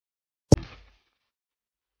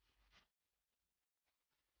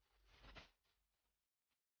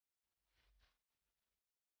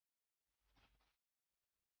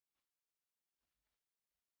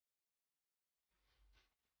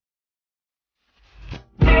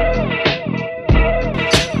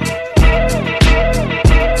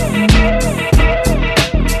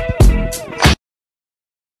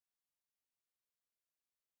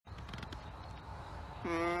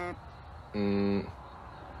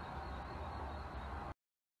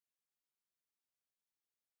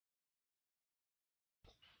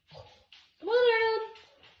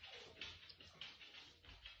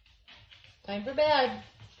Time for bed.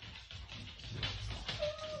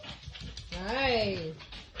 Nice.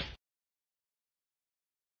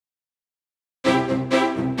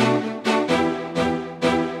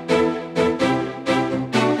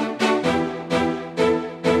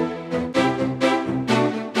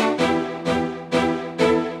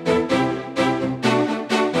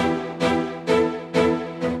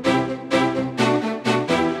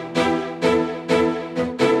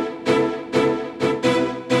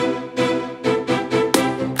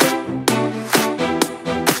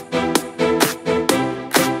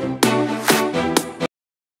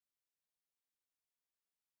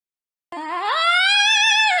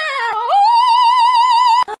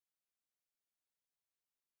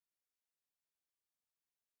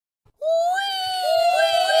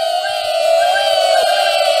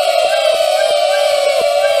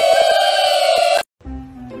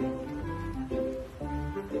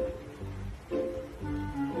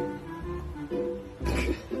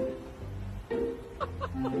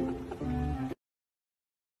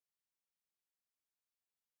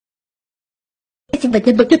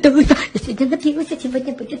 Сегодня будет туса, я сегодня напьюсь,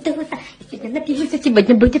 сегодня будет туса, я сегодня напьюсь,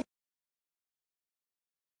 сегодня будет.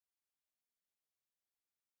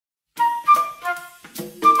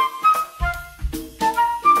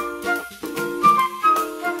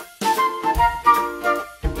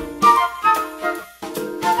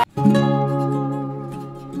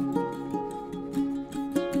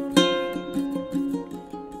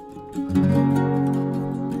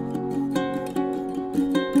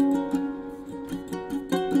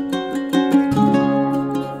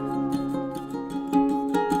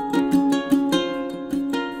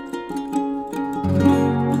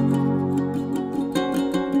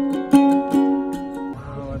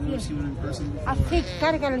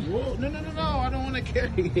 Cárgale. Whoa, no, I don't want to carry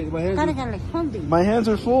it. Cárgale, holding. My hands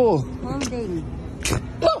are full. Holding.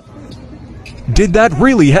 Did that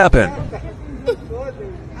really happen?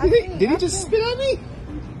 Did he just spit at me?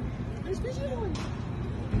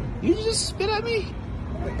 You just spit at me?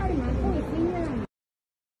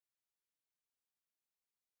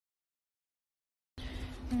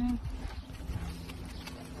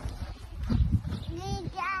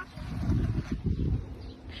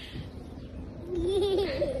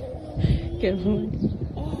 Careful.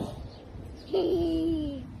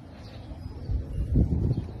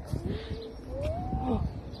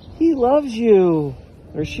 He loves you.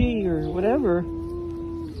 Or she, or whatever.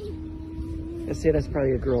 Let's say that's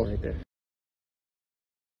probably a girl right there.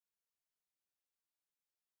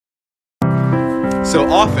 So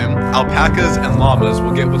often, alpacas and llamas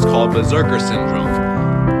will get what's called berserker syndrome.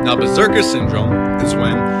 Now, berserker syndrome is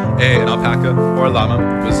when an alpaca or a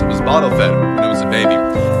llama was bottle fed when it was a baby.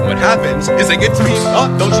 And what happens is they get to be,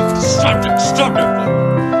 don't you, stop it,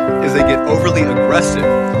 is they get overly aggressive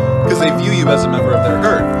because they view you as a member of their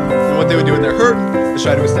herd. And what they would do in their herd is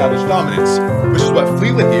try to establish dominance, which is what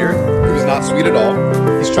Fleetwood here, who's not sweet at all,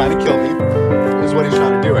 he's trying to kill me, is what he's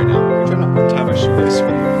trying to do right now. I'm trying to tie my shoelace.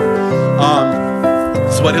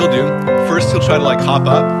 So what he'll do, first he'll try to like hop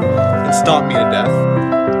up and stomp me to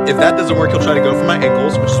death. If that doesn't work, he'll try to go for my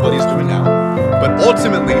ankles, which is what he's doing now. But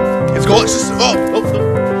ultimately, his goal is just,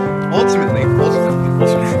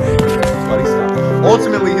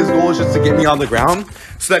 ultimately his goal is just to get me on the ground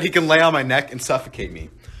so that he can lay on my neck and suffocate me.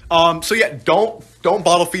 So yeah, don't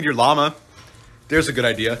bottle feed your llama. There's a good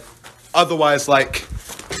idea. Otherwise, like,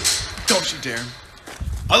 don't you dare.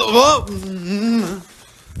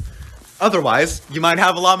 Otherwise, you might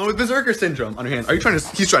have a llama with berserker syndrome on your hand.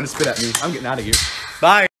 He's trying to spit at me. I'm getting out of here.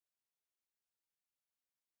 Bye.